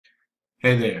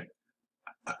Hey there,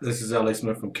 this is L.A.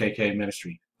 Smith from KK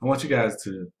Ministry. I want you guys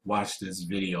to watch this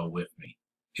video with me.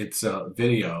 It's a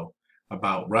video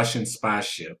about a Russian spy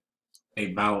ship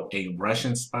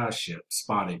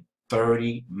spotted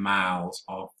 30 miles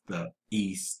off the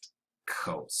east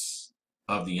coast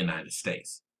of the United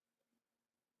States.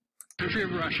 Country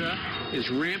of Russia is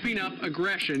ramping up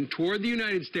aggression toward the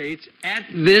United States at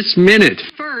this minute.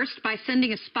 First, by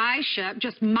sending a spy ship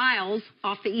just miles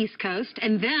off the East Coast,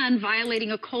 and then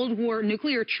violating a Cold War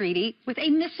nuclear treaty with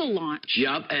a missile launch.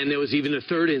 Yep, and there was even a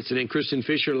third incident. Kristen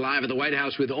Fisher live at the White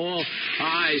House with all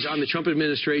eyes on the Trump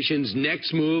administration's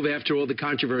next move after all the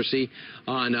controversy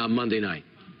on Monday night.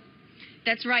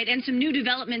 That's right, and some new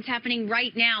developments happening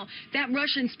right now. That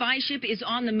Russian spy ship is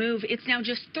on the move. It's now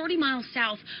just 30 miles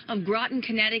south of Groton,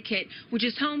 Connecticut, which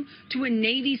is home to a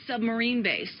Navy submarine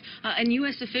base. And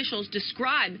U.S. officials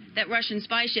describe that Russian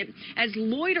spy ship as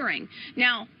loitering.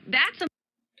 Now, that's a...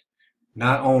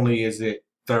 Not only is it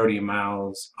 30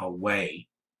 miles away,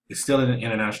 it's still in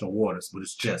international waters, but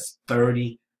it's just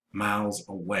 30 miles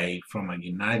away from a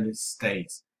United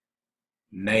States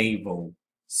naval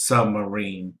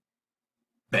submarine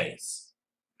base.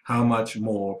 How much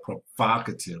more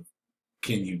provocative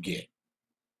can you get?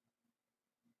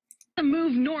 A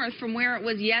move north from where it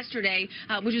was yesterday,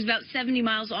 which is about 70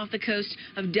 miles off the coast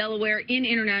of Delaware in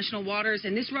international waters.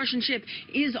 And this Russian ship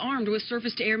is armed with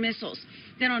surface-to-air missiles.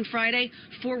 Then on Friday,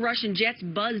 4 Russian jets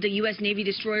buzzed a U.S. Navy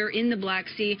destroyer in the Black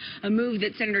Sea, a move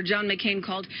that Senator John McCain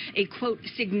called a, quote,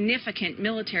 significant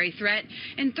military threat.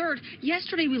 And third,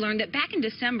 yesterday we learned that back in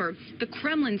December, the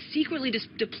Kremlin secretly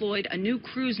deployed a new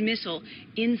cruise missile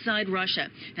inside Russia.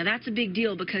 Now that's a big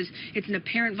deal because it's an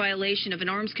apparent violation of an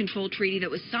arms control treaty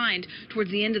that was signed towards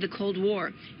the end of the Cold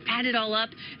War. Add it all up,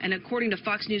 and according to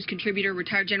Fox News contributor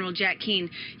retired General Jack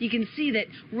Keane, you can see that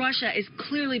Russia is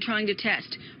clearly trying to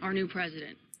test our new president.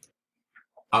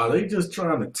 Are they just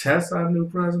trying to test our new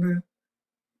president?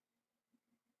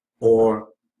 Or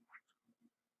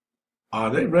are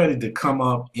they ready to come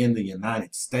up in the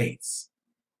United States?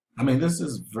 I mean, this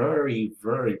is very,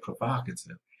 very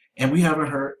provocative. And we haven't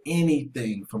heard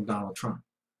anything from Donald Trump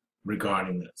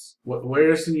regarding this.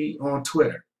 Where is he on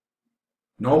Twitter?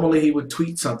 Normally he would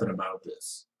tweet something about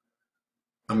this.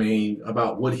 I mean,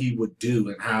 about what he would do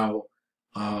and how,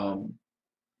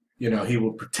 he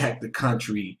would protect the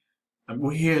country. I mean,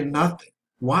 we hear nothing.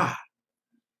 Why?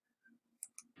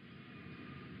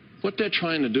 What they're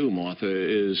trying to do, Martha,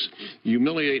 is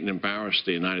humiliate and embarrass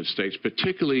the United States,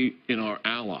 particularly in our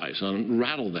allies, and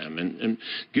rattle them and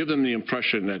give them the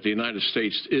impression that the United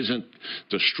States isn't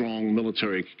the strong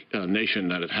military nation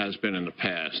that it has been in the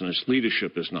past, and its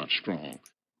leadership is not strong.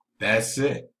 That's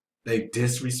it. They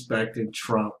disrespected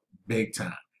Trump big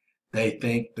time. They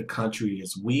think the country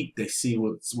is weak. They see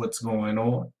what's going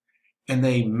on. And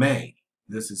they may.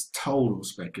 This is total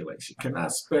speculation.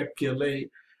 Cannot speculate.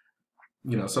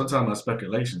 Sometimes my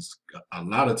speculations, a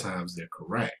lot of times they're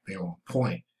correct. They're on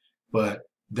point. But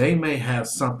they may have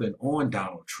something on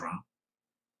Donald Trump.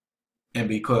 And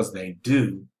because they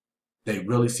do, they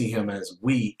really see him as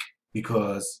weak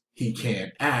because he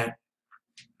can't act.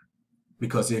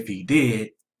 Because if he did,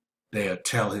 they'll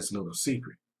tell his little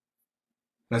secret.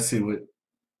 Let's see what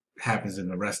happens in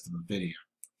the rest of the video.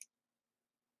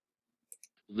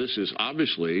 This is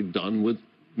obviously done with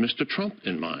Mr. Trump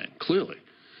in mind, clearly.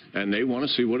 And they want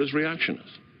to see what his reaction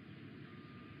is.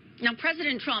 Now,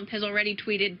 President Trump has already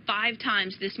tweeted 5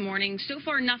 times this morning. So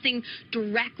far, nothing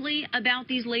directly about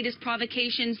these latest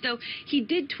provocations, though he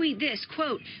did tweet this,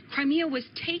 quote, Crimea was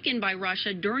taken by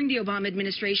Russia during the Obama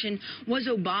administration. Was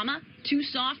Obama too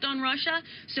soft on Russia?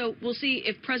 So we'll see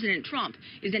if President Trump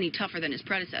is any tougher than his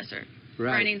predecessor.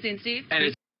 Right. Brian and Steve?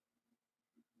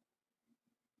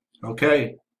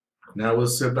 Okay, now we'll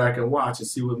sit back and watch and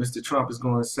see what Mr. Trump is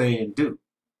going to say and do.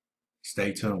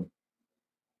 Stay tuned.